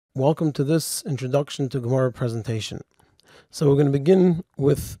Welcome to this introduction to Gemara presentation. So we're going to begin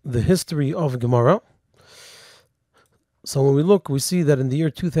with the history of Gemara. So when we look, we see that in the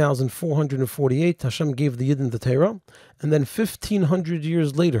year 2448, Hashem gave the Yidden the Torah, and then 1500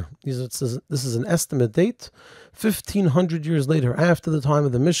 years later, this is an estimate date, 1500 years later, after the time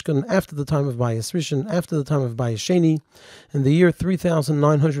of the Mishkan, after the time of Bayis Rishon, after the time of Bayis Sheni, in the year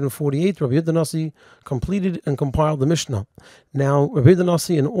 3948, Rabbi Yehuda Nasi completed and compiled the Mishna. Now, Rabbi Yehuda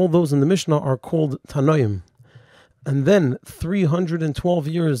Nasi and all those in the Mishnah are called Tanoim. And then 312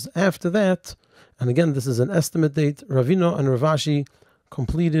 years after that, and again, this is an estimate date, Ravina and Rav Ashi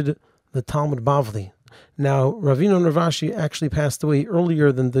completed the Talmud Bavli. Now, Ravina and Rav Ashi actually passed away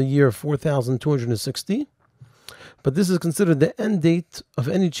earlier than the year 4260, but this is considered the end date of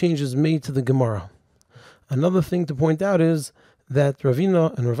any changes made to the Gemara. Another thing to point out is that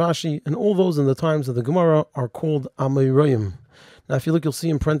Ravina and Rav Ashi and all those in the times of the Gemara are called Amoraim. Now, if you look, you'll see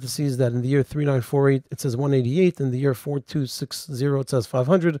in parentheses that in the year 3948 it says 188, in the year 4260 it says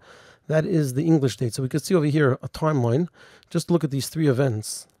 500. That is the English date. So we can see over here a timeline. Just look at these three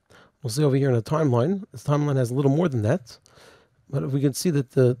events. We'll see over here in a timeline. This timeline has a little more than that. But if we can see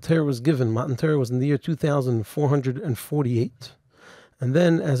that the Torah was given, Matan Torah was in the year 2448. And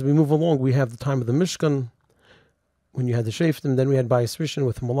then as we move along, we have the time of the Mishkan, when you had the Sheftim. Then we had Bayis Rishon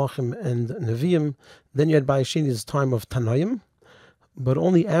with Malachim and Nevi'im. Then you had Bayis Sheni's time of Tanaim. But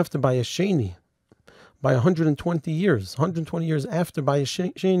only after Bayis Sheni, by 120 years after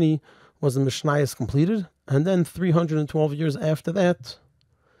Bayis Sheni, was the Mishnayos completed, and then 312 years after that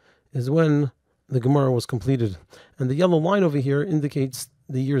is when the Gemara was completed. And the yellow line over here indicates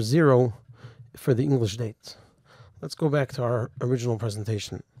the year 0 for the English date. Let's go back to our original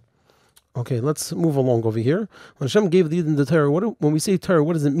presentation. Okay, let's move along over here. When Hashem gave the Yidden the Torah, when we say Torah,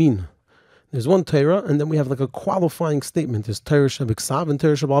 what does it mean? There's one Torah, and then we have like a qualifying statement. There's Torah Shebiksav and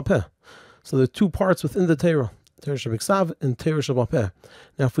Torah Shebaal Peah. So there are two parts within the Torah, Torah Shebiksav and Torah Shebaal Peah.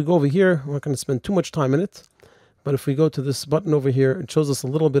 Now, if we go over here, we're not going to spend too much time in it, but if we go to this button over here, it shows us a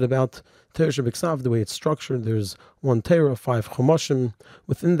little bit about Torah Shebiksav, the way it's structured. There's one Torah, 5 Chumashim.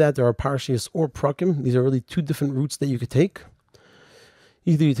 Within that, there are Parshias or Prakim. These are really two different routes that you could take.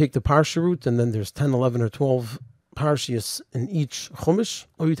 Either you take the Parsha route, and then there's 10, 11, or 12 Parshias in each Chumash,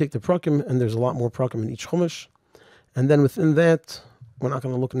 or you take the Prakim, and there's a lot more Prakim in each Chumash. And then within that, we're not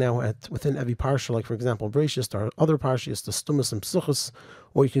going to look now at within every parsha, like for example, Bereshis, there are other parshas, the Stumas and Psuchas,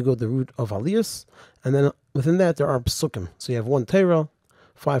 or you can go the route of Aliyas. And then within that, there are Psukim. So you have one Torah,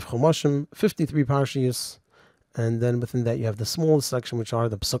 5 Chumashim, 53 parshas, and then within that, you have the smallest section, which are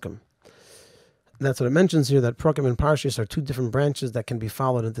the Psukim. That's what it mentions here, that Prakim and Parshas are two different branches that can be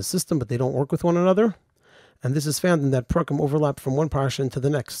followed in the system, but they don't work with one another. And this is found in that Prakim overlap from one parsha into the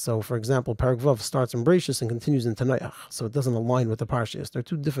next. So, for example, Parak Vav starts in Bereshis and continues into Noach. So it doesn't align with the parshas. There are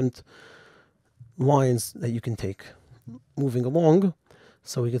two different lines that you can take. Moving along,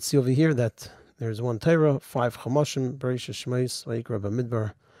 so we can see over here that there's one Torah, 5 Chamashim, Bereshis, Shmais, Vayikra,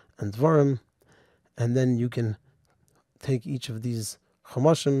 Bamidbar, and Dvarim. And then you can take each of these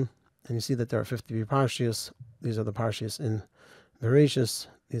Chamashim, and you see that there are 53 parshas. These are the parshas in Bereshis.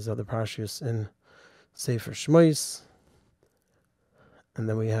 These are the parshas in Sefer Shmais, and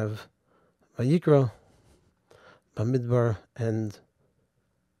then we have Vayikra, Bamidbar, and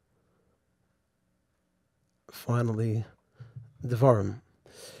finally Devarim.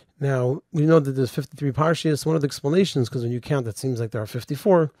 Now, we know that there's 53 parshas. One of the explanations, because when you count, it seems like there are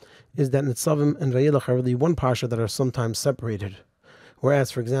 54, is that Nitzavim and Vayelach are really one parsha that are sometimes separated.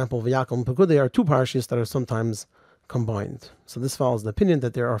 Whereas, for example, Vayakal and Pekudei are two parshas that are sometimes combined. So this follows the opinion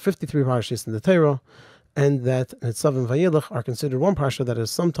that there are 53 parshas in the Torah, and that Nitzavim and Vayelach are considered one parsha that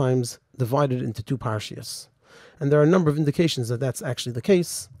is sometimes divided into two parshas. And there are a number of indications that that's actually the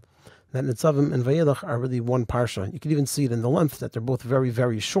case, that Nitzavim and Vayelach are really one parsha. You can even see it in the length, that they're both very,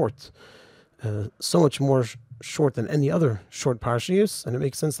 very short. So much more short than any other short parshas, and it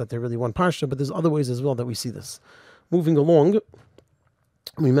makes sense that they're really one parsha, but there's other ways as well that we see this. Moving along,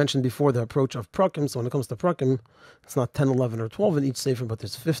 we mentioned before the approach of Prakim. So when it comes to Prakim, it's not 10, 11, or 12 in each Sefer, but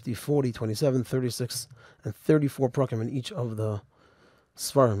there's 50, 40, 27, 36, and 34 Prakim in each of the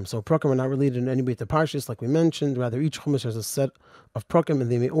Svarim. So Prakim are not related in any way to Parshas, like we mentioned. Rather, each Chumash has a set of Prakim, and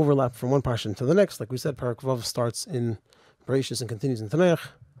they may overlap from one Parsha to the next. Like we said, Parak Vav starts in Bereshis and continues in Tanakh,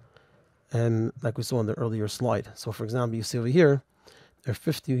 and like we saw on the earlier slide. So for example, you see over here, there are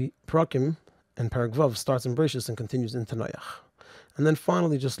 50 Prakim, and Parak Vav starts in Bereshis and continues in Tanakh. And then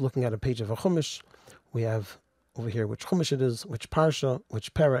finally, just looking at a page of a Chumash, we have over here which Chumash it is, which Parsha,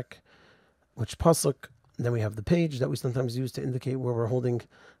 which Perek, which Pasuk. Then we have the page that we sometimes use to indicate where we're holding.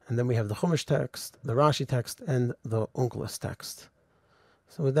 And then we have the Chumash text, the Rashi text, and the Onkelos text.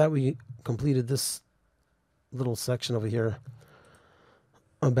 So with that, we completed this little section over here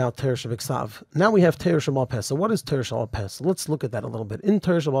about Torah Shebiksav. Now we have Torah Shebaal Peah. So what is Torah Shebaal Peah? So let's look at that a little bit. In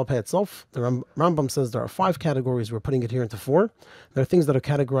Torah Shebaal Peah itself, the Rambam says there are 5 categories. We're putting it here into 4. There are things that are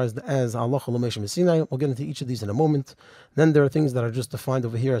categorized as Halacha L'Moshe Sinai. We'll get into each of these in a moment. Then there are things that are just defined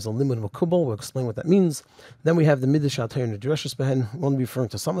over here as a limud makubal. We'll explain what that means. Then we have the Midrash HaTorah and the Dreshes Behen. We'll be referring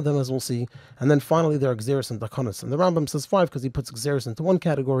to some of them, as we'll see. And then finally there are Gzeres and Takanos. And the Rambam says 5 because he puts Gzeres into one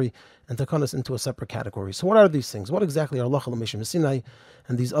category and Takanos into a separate category. So what are these things? What exactly are Halacha L'Moshe Sinai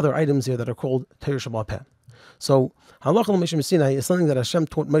and these other items here that are called Torah Shebaal Peah? So, Halacha L'Moshe Sinai is something that Hashem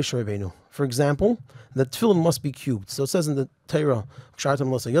taught Moshe Rabbeinu. For example, that tefillin must be cubed. So it says in the Torah, there's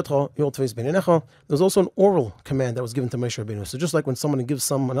also an oral command that was given to Moshe Rabbeinu. So just like when someone gives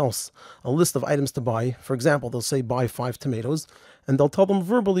someone else a list of items to buy, for example, they'll say buy 5 tomatoes, and they'll tell them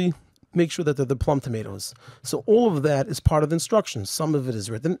verbally, make sure that they're the plum tomatoes. So all of that is part of the instructions. Some of it is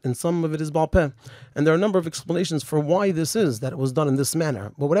written, and some of it is Baal Peh. And there are a number of explanations for why this is, that it was done in this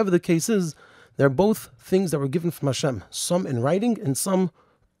manner. But whatever the case is, they're both things that were given from Hashem, some in writing and some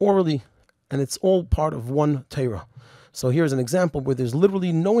orally, and it's all part of one Torah. So here's an example where there's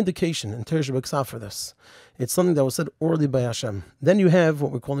literally no indication in Torah Shebiksav for this. It's something that was said orally by Hashem. Then you have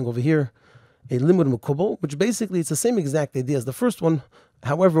what we're calling over here a limud makubal, which basically it's the same exact idea as the first one.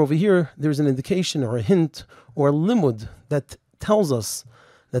 However, over here there's an indication or a hint or a limud that tells us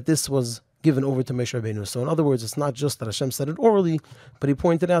that this was given over to Moshe Rabbeinu. So in other words, it's not just that Hashem said it orally, but he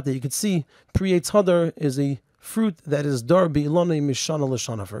pointed out that you could see Pri Eitz Hadar is a fruit that is dar bi'ilonei mishana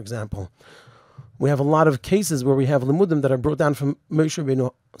l'shana, for example. We have a lot of cases where we have limudim that are brought down from Moshe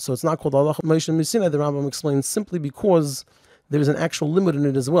Rabbeinu. So it's not called Halacha L'Moshe Sinai, the Rambam explains, simply because there's an actual limud in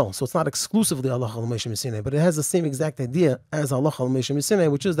it as well. So it's not exclusively Halacha L'Moshe Sinai, but it has the same exact idea as Halacha L'Moshe Sinai,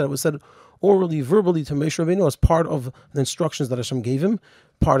 which is that it was said orally, verbally to Moshe Rabbeinu as part of the instructions that Hashem gave him,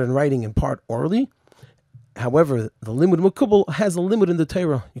 part in writing and part orally. However, the limud makubal has a limud in the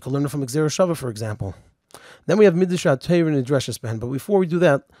Torah. You can learn it from Gzera Shava, for example. Then we have Midrash HaTorah and the Dreshes Behen. But before we do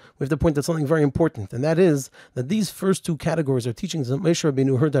that, we have to point out something very important, and that is that these first 2 categories are teachings that Moshe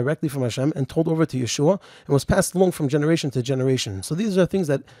Rabbeinu heard directly from Hashem and told over to Yeshua and was passed along from generation to generation. So these are things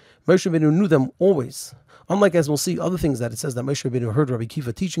that Moshe Rabbeinu knew them always. Unlike, as we'll see, other things that it says that Moshe Rabbeinu heard Rabbi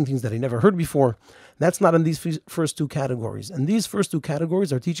Kiva teaching things that he never heard before. That's not in these first 2 categories. And these first 2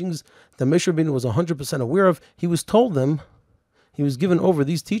 categories are teachings that Moshe Rabbeinu was 100% aware of. He was told them, he was given over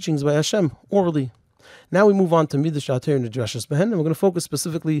these teachings by Hashem orally. Now we move on to Midrash HaTorah and the Dreshes Behen, and we're going to focus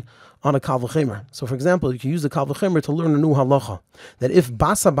specifically on a Kal V'chemer. So, for example, you can use the Kal V'chemer to learn a new halacha, that if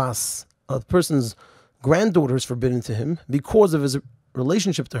basabas, a person's granddaughter, is forbidden to him because of his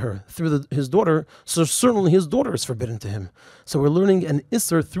relationship to her through his daughter, so certainly his daughter is forbidden to him. So we're learning an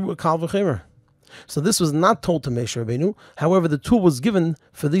Isser through a Kal V'chemer. So this was not told to Moshe Rabbeinu. However, the tool was given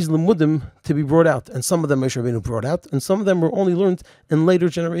for these limudim to be brought out, and some of them Moshe Rabbeinu brought out, and some of them were only learned in later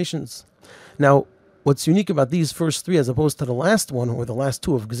generations. Now, what's unique about these first 3 as opposed to the last one, or the last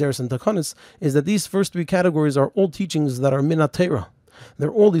 2 of Gzeres and Takanos, is that these first 3 categories are all teachings that are min ha-Torah. They're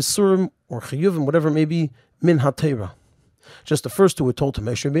all Isurim or Chiyuvim, whatever it may be, min ha-Torah. Just the first 2 were told to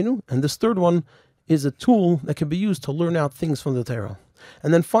Moshe Rabbeinu, and this third one is a tool that can be used to learn out things from the Torah.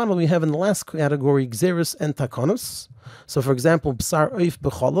 And then finally we have in the last category Gzeres and Takanos. So for example, B'sar Oif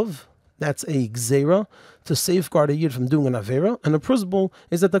B'cholav, that's a Gzera to safeguard a Yid from doing an Avera. And the principle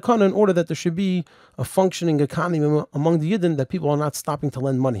is that the Kana, in order that there should be a functioning economy among the Yidden, that people are not stopping to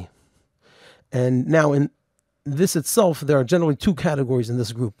lend money. And now in this itself, there are generally 2 categories in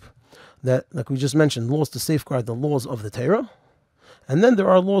this group. That, like we just mentioned, laws to safeguard the laws of the Torah. And then there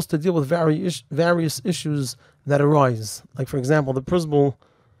are laws to deal with various issues that arise. Like, for example, the principle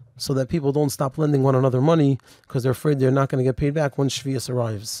so that people don't stop lending one another money because they're afraid they're not going to get paid back when Shvius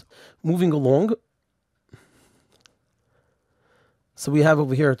arrives. Moving along. So we have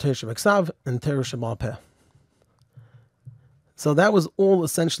over here Torah Shebiksav and Torah Shebaal Peah. So that was all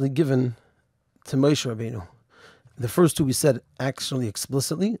essentially given to Moshe Rabbeinu. The first 2 we said actually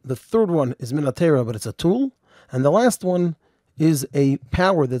explicitly. The third one is min ha-Torah, but it's a tool. And the last one is a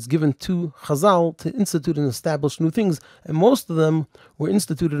power that's given to Chazal to institute and establish new things. And most of them were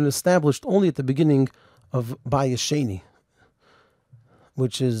instituted and established only at the beginning of Bayis Sheni,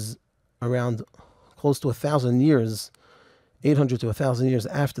 which is around close to 1,000 years, 800 to 1,000 years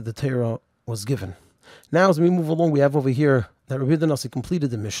after the Torah was given. Now, as we move along, we have over here that Rabbi Nasi completed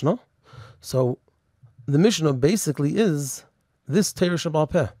the Mishnah. So the Mishnah basically is this Torah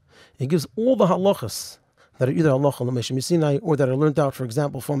Shebaal Peah. It gives all the halachas that are either Halacha L'Moshe Sinai or that are learned out, for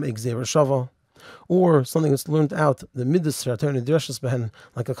example, from Gzera Shava, or something that's learned out, the Midrash HaTorah and the Dreshes Behen,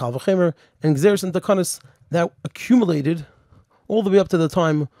 like a Kal V'chemer, and Gzeres and Takanos that accumulated all the way up to the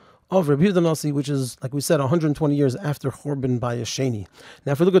time of Rabbi Yehuda Nasi, which is, like we said, 120 years after Churban Bayis Sheni.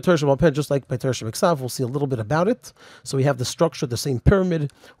 Now, if we look at Torah Shebaal Peh, just like by Torah Shebiksav, we'll see a little bit about it. So we have the structure, the same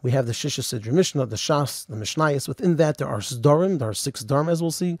pyramid. We have the Shisha Sidra Mishnah, the Shas, the Mishnayos. Within that, there are Sdarim. There are 6 Dharm, as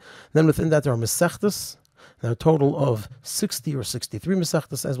we'll see. Then within that, there are Mesechtas. There are a total of 60 or 63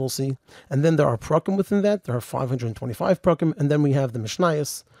 Mesechtas, as we'll see. And then there are Prakim within that. There are 525 Prakim. And then we have the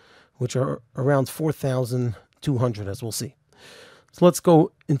Mishnayos, which are around 4,200, as we'll see. So let's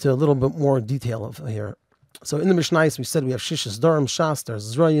go into a little bit more detail of here. So in the Mishnayos, we said we have Shishas Dharm, Shas,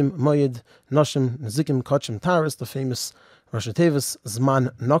 there's Zrayim, Moyed, Nashim, Nezikim, Kachim, Taris, the famous Rosh Tevis,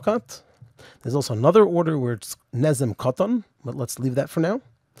 Zman, Nokat. There's also another order where it's Nezem Katan, but let's leave that for now.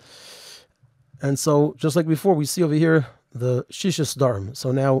 And so, just like before, we see over here the Shishas Dharm.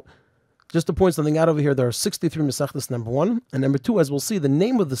 So now, just to point something out over here, there are 63 Mesechtas, number 1. And number 2, as we'll see, the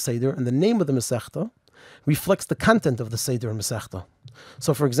name of the Seder and the name of the Mesechta reflects the content of the Seder and Mesechta.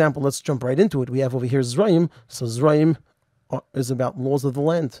 So, for example, let's jump right into it. We have over here Zrayim. So Zrayim is about laws of the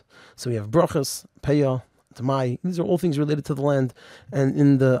land. So we have Brachas, Peah, Tamai. These are all things related to the land. And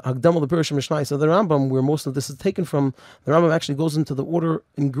in the Hagdama, the Pirush Mishnah, so the Rambam, where most of this is taken from, the Rambam actually goes into the order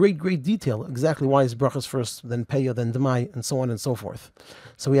in great, great detail, exactly why is Brachas first, then Peah, then Tamai, and so on and so forth.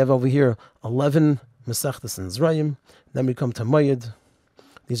 So we have over here 11 Mesechtas and Zrayim. Then we come to Mayid.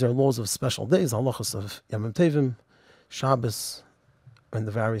 These are laws of special days, halachas of Yom Tevim, Shabbos, and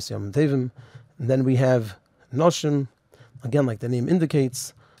the various Yom Tevim. And then we have Noshim, again, like the name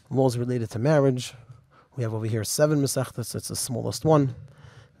indicates, laws related to marriage. We have over here 7 Mesechtas, it's the smallest one.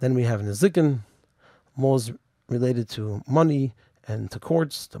 Then we have Nezikin, laws related to money and to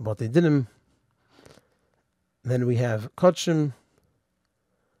courts, to Batei Dinim. Then we have Kachim,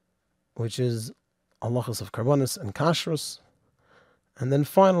 which is halachas of Karbanis and Kashrus. And then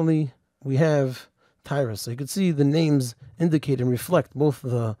finally, we have Tyrus. So you can see the names indicate and reflect both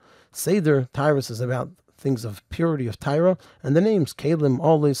the Seder. Tyrus is about things of purity of Tyra, and the names Kalim,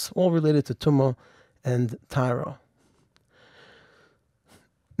 Olis, all related to Tumah and Tyra.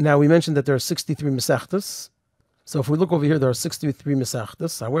 Now, we mentioned that there are 63 Mesechtas. So if we look over here, there are 63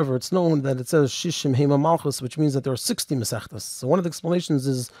 Mesechtas. However, it's known that it says Shishim Hema Malchus, which means that there are 60 Mesechtas. So one of the explanations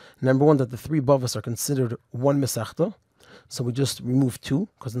is, number 1, that the 3 Bavas are considered 1 Mesechta. So we just remove 2,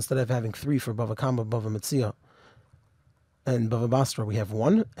 because instead of having 3 for Bava Kama, Bava Metzia, and Bava Basra, we have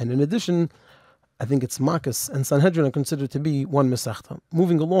 1. And in addition, I think it's Makkos and Sanhedrin are considered to be 1 Mesechta.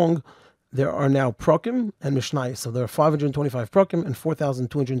 Moving along, there are now Prakim and Mishnayos. So there are 525 Prakim and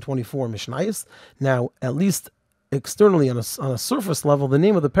 4,224 Mishnayos. Now, at least externally, on a surface level, the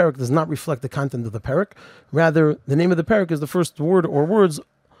name of the parak does not reflect the content of the parak. Rather, the name of the parak is the first word or words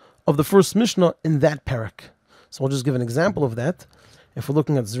of the first Mishnah in that parak. So I'll just give an example of that. If we're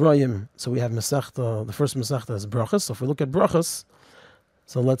looking at Zrayim, so we have Mesechta, the first Mesechta is Brachas. So if we look at Brachas,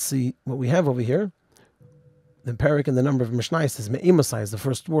 so let's see what we have over here. The parak and the number of Mishnayos is Me'emasai, is the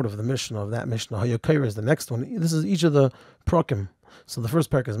first word of the Mishnah, of that Mishnah. Hayakaira is the next one. This is each of the Prakim. So the first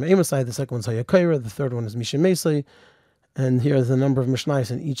parak is Me'emasai, the second one is Hayakaira, the third one is Mishimesai, and here is the number of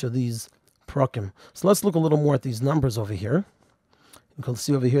Mishnayos in each of these Prakim. So let's look a little more at these numbers over here. You can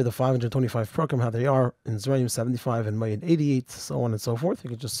see over here the 525 Prakim, how they are in Zrayim 75 and Mayid 88, so on and so forth. You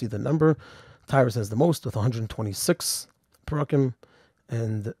can just see the number. Tyrus has the most with 126 Prakim,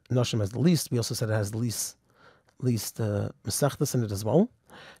 and Nashim has the least. We also said it has the least Mesechtas in it as well.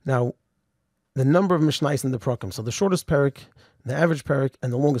 Now, the number of Mishnayos in the Prakim. So the shortest parak, the average parak,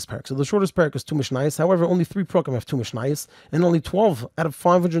 and the longest parak. So the shortest parak is 2 Mishnayos. However, only 3 Prakim have 2 Mishnayos, and only 12 out of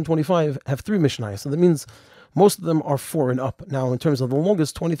 525 have 3 Mishnayos. So that means most of them are 4 and up. Now, in terms of the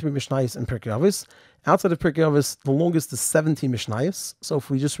longest, 23 Mishnayos in Pirkei Avos. Outside of Pirkei Avos, the longest is 17 Mishnayos. So if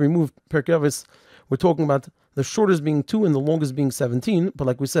we just remove Pirkei Avos, we're talking about the shortest being 2 and the longest being 17. But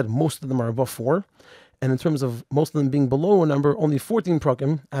like we said, most of them are above 4. And in terms of most of them being below a number, only 14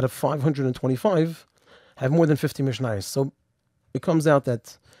 Prakim out of 525 have more than 50 Mishnayos. So it comes out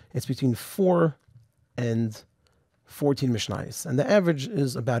that it's between 4 and 14 Mishnayos. And the average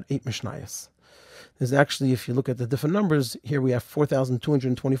is about 8 Mishnayos. There's actually, if you look at the different numbers, here we have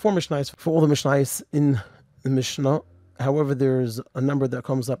 4,224 Mishnayos for all the Mishnayos in the Mishnah. However, there's a number that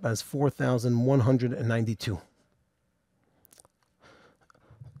comes up as 4,192.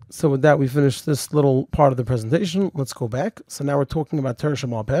 So with that, we finished this little part of the presentation. Let's go back. So now we're talking about Torah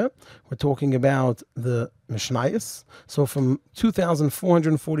Shebaal Peh. We're talking about the Mishnayos. So from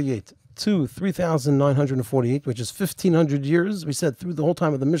 2,448 to 3,948, which is 1,500 years, we said through the whole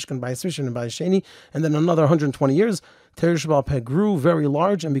time of the Mishkan, by Svishin and by Sheni, and then another 120 years, Torah Shebaal Peh grew very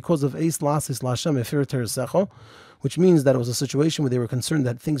large, and because of Eis Lasis Lashem Efir Teresecha, which means that it was a situation where they were concerned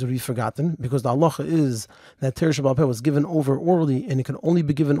that things would be forgotten, because the halacha is that Torah Shebaal Peah was given over orally, and it can only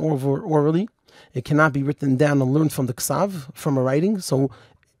be given over orally. It cannot be written down and learned from the ksav, from a writing. So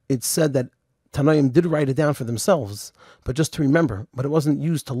it's said that Tanoim did write it down for themselves, but just to remember. But it wasn't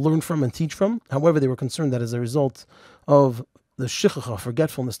used to learn from and teach from. However, they were concerned that as a result of the shichacha,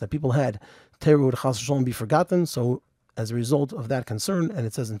 forgetfulness that people had, Torah would chas v'shalom be forgotten. So as a result of that concern, and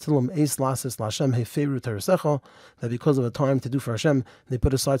it says in Tilim, Eis lasis laHashem heferu terasecha, that because of a time to do for Hashem, they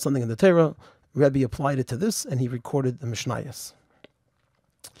put aside something in the Torah. Rebbe applied it to this, and he recorded the Mishnayos.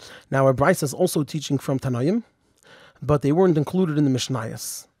 Now, our Brisa is also teaching from Tanoim, but they weren't included in the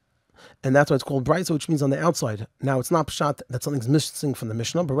Mishnayos. And that's why it's called Brisa, which means on the outside. Now, it's not pshat that something's missing from the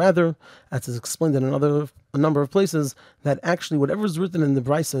Mishnah, but rather, as is explained in a number of places, that actually whatever is written in the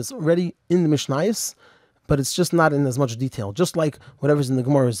Brisa is already in the Mishnayos, but it's just not in as much detail. Just like whatever's in the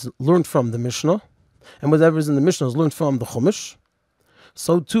Gemara is learned from the Mishnah, and whatever's in the Mishnah is learned from the Chumash,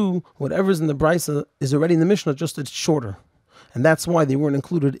 so too, whatever's in the Brisa is already in the Mishnah, just it's shorter. And that's why they weren't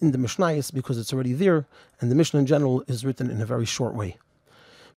included in the Mishnayos, because it's already there, and the Mishnah in general is written in a very short way.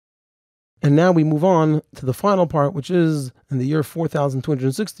 And now we move on to the final part, which is in the year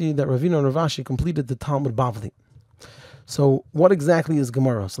 4260 that Ravina and Rav Ashi completed the Talmud Bavli. So what exactly is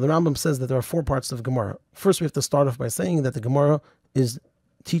Gemara? So the Rambam says that there are 4 parts of Gemara. First, we have to start off by saying that the Gemara is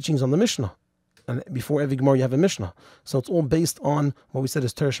teachings on the Mishnah. And before every Gemara, you have a Mishnah. So it's all based on what we said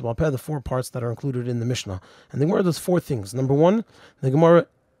is Torah Shebaal Peah, the 4 parts that are included in the Mishnah. And the Gemara does 4 things. Number 1, the Gemara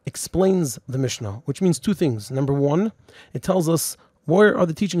explains the Mishnah, which means 2 things. Number 1, it tells us where are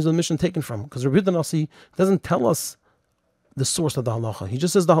the teachings of the Mishnah taken from? Because Rabbi Nasi doesn't tell us the source of the halacha. He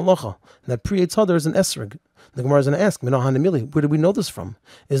just says the halacha. That Peah is an esrog. The Gemara is going to ask, where do we know this from?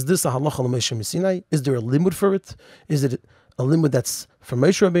 Is this a halacha l'Moshe Sinai? Is there a limud for it? Is it a limud that's from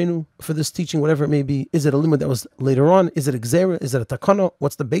Moshe Rabbeinu for this teaching, whatever it may be? Is it a limud that was later on? Is it a gzera? Is it a takana?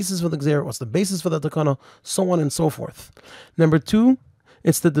 What's the basis for the gzera? What's the basis for the takana? So on and so forth. Number 2,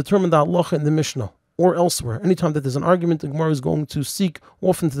 it's to determine the halacha in the Mishnah or elsewhere. Anytime that there's an argument, the Gemara is going to seek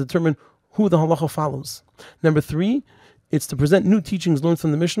often to determine who the halacha follows. Number 3, it's to present new teachings learned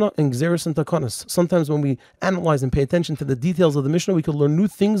from the Mishnah and Gzeres and Takanas. Sometimes when we analyze and pay attention to the details of the Mishnah, we could learn new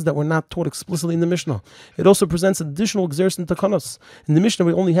things that were not taught explicitly in the Mishnah. It also presents additional Gzeres and Takanas. In the Mishnah,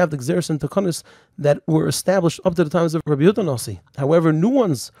 we only have the Gzeres and Takanas that were established up to the times of Rabbi Yehuda Nasi. However, new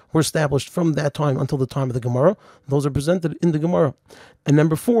ones were established from that time until the time of the Gemara. Those are presented in the Gemara. And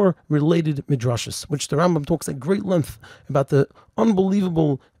number 4, related midrashes, which the Rambam talks at great length about the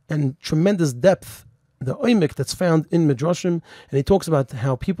unbelievable and tremendous depth, the oimik that's found in midrashim, and he talks about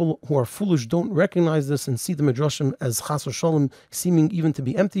how people who are foolish don't recognize this and see the midrashim as chas v'shalom, seeming even to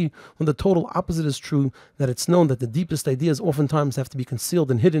be empty, when the total opposite is true, that it's known that the deepest ideas oftentimes have to be concealed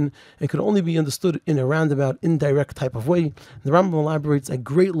and hidden and could only be understood in a roundabout, indirect type of way. The Rambam elaborates at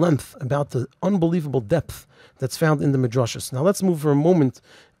great length about the unbelievable depth that's found in the midrashis. Now let's move for a moment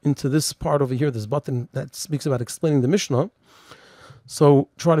into this part over here, this button that speaks about explaining the Mishnah. So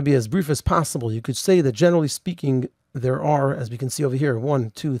try to be as brief as possible. You could say that generally speaking, there are, as we can see over here,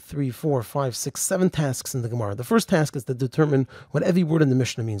 1, 2, 3, 4, 5, 6, 7 tasks in the Gemara. The first task is to determine what every word in the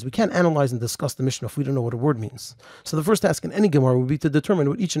Mishnah means. We can't analyze and discuss the Mishnah if we don't know what a word means. So the first task in any Gemara would be to determine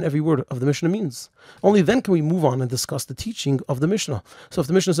what each and every word of the Mishnah means. Only then can we move on and discuss the teaching of the Mishnah. So if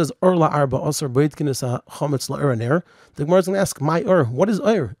the Mishnah says, Ur la arba asar b'itkinis ha'chametz la'ur aner, the Gemara is going to ask, my ur, what is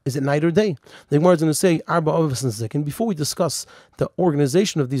ur? Is it night or day? The Gemara is going to say, arba avos nezikin. Before we discuss the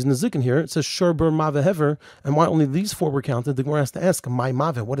organization of these nezikin here, it says, shur ber mave hever, and why only these 4 were counted, the Gemara has to ask, my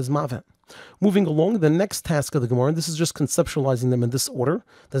mave, what is mave? Moving along, the next task of the Gemara, and this is just conceptualizing them in this order,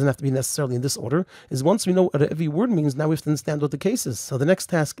 doesn't have to be necessarily in this order, is once we know what every word means, now we have to understand what the case is. So the next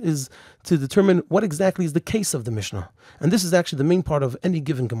task is to determine what exactly is the case of the Mishnah. And this is actually the main part of any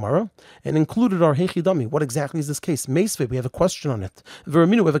given Gemara, and included our Hechidami. What exactly is this case? Meisve, we have a question on it.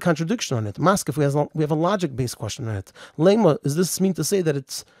 Veraminu, we have a contradiction on it. Maskef, we have a logic-based question on it. Lema, does this mean to say that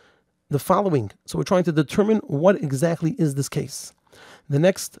it's the following? So we're trying to determine what exactly is this case. The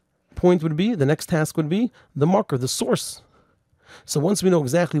next task would be the marker, the source. So once we know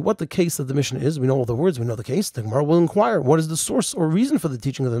exactly what the case of the Mishnah is, we know all the words, we know the case, the Gemara will inquire, what is the source or reason for the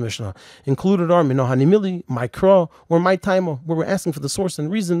teaching of the Mishnah? Included are Minohanimili, Maikra, or My Taima, where we're asking for the source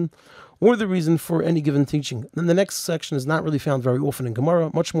and reason, or the reason for any given teaching. Then the next section is not really found very often in Gemara,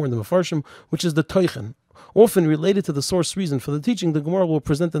 much more in the Mefarshim, which is the Toichen. Often related to the source reason for the teaching, the Gemara will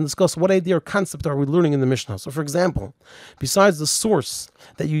present and discuss what idea or concept are we learning in the Mishnah. So for example, besides the source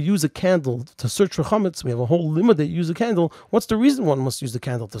that you use a candle to search for chametz, we have a whole limud that you use a candle. What's the reason one must use the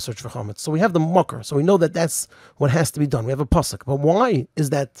candle to search for chametz? So we have the makar, so we know that that's what has to be done. We have a pasuk. But why is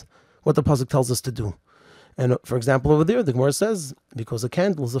that what the pasuk tells us to do? And for example, over there, the Gemara says, because a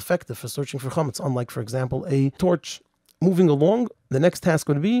candle is effective for searching for chametz, unlike, for example, a torch. Moving along, the next task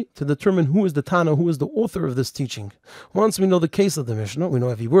would be to determine who is the Tana, who is the author of this teaching. Once we know the case of the Mishnah, we know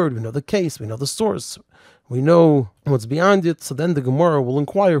every word, we know the case, we know the source, we know what's beyond it, so then the Gemara will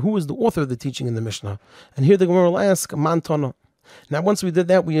inquire who is the author of the teaching in the Mishnah. And here the Gemara will ask, Man Tana. Now, once we did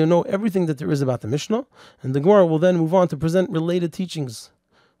that, we know everything that there is about the Mishnah, and the Gemara will then move on to present related teachings.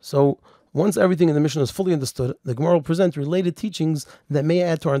 So, once everything in the Mishnah is fully understood, the Gemara will present related teachings that may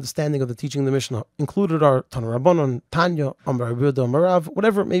add to our understanding of the teaching of the Mishnah. Included are Tana Rabbanon, Tanya, Amar Rabbi Marav,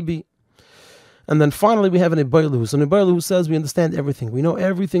 whatever it may be. And then finally we have an Ibaylu. So an Ibaylu who says we understand everything. We know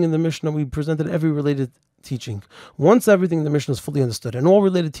everything in the Mishnah. We presented every related teaching. Once everything in the Mishnah is fully understood and all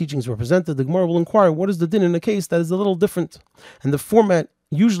related teachings were presented, the Gemara will inquire what is the din in a case that is a little different. And the format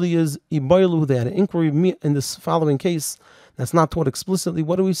usually is Ibaylu. They had an inquiry in this following case. That's not taught explicitly.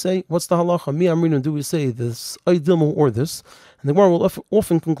 What do we say? What's the halacha? Mi amrinu, do we say this Aydilmu or this? And the Gemara will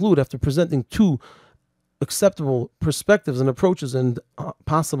often conclude after presenting two acceptable perspectives and approaches and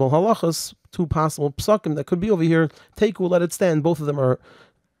possible halachas, two possible psakim that could be over here. Take, we'll let it stand. Both of them are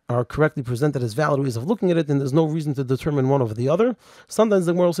correctly presented as valid ways of looking at it, and there's no reason to determine one over the other. Sometimes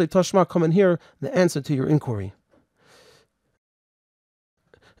the Gemara will say, Tashma, come in here, the answer to your inquiry.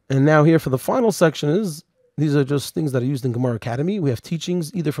 And now here for the final section is, these are just things that are used in Gemara Academy. We have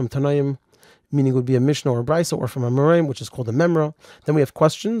teachings either from Tanaim, meaning it would be a Mishnah or a Brisa, or from a Moraim, which is called a Memra. Then we have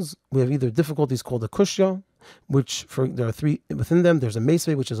questions. We have either difficulties called a Kushya, which there are three within them. There's a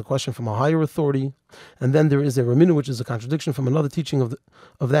Mesve, which is a question from a higher authority. And then there is a Raminu, which is a contradiction from another teaching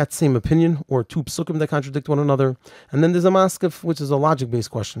of that same opinion, or two Psukim that contradict one another. And then there's a Maskef, which is a logic-based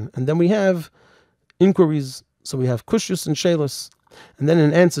question. And then we have inquiries. So we have Kushyus and Shalos. And then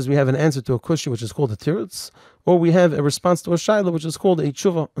in answers, we have an answer to a question, which is called a tiritz, or we have a response to a shaila, which is called a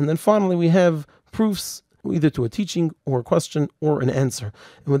tshuva. And then finally, we have proofs, either to a teaching or a question or an answer.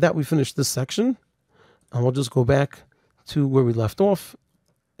 And with that, we finish this section. And we'll just go back to where we left off.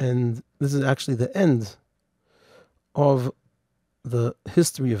 And this is actually the end of the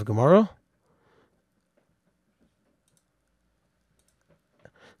history of Gemara.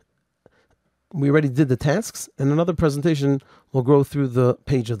 We already did the tasks, and another presentation will go through the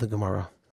page of the Gemara.